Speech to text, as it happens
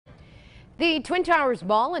The Twin Towers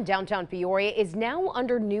Mall in downtown Peoria is now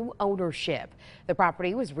under new ownership. The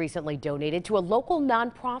property was recently donated to a local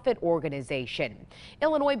nonprofit organization.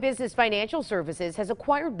 Illinois Business Financial Services has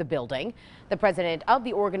acquired the building. The president of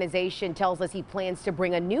the organization tells us he plans to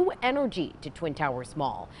bring a new energy to Twin Towers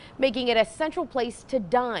Mall, making it a central place to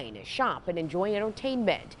dine, shop, and enjoy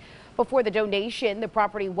entertainment. Before the donation, the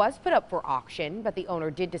property was put up for auction, but the owner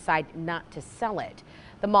did decide not to sell it.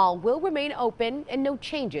 The mall will remain open and no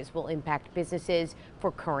changes will impact businesses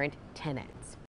for current tenants.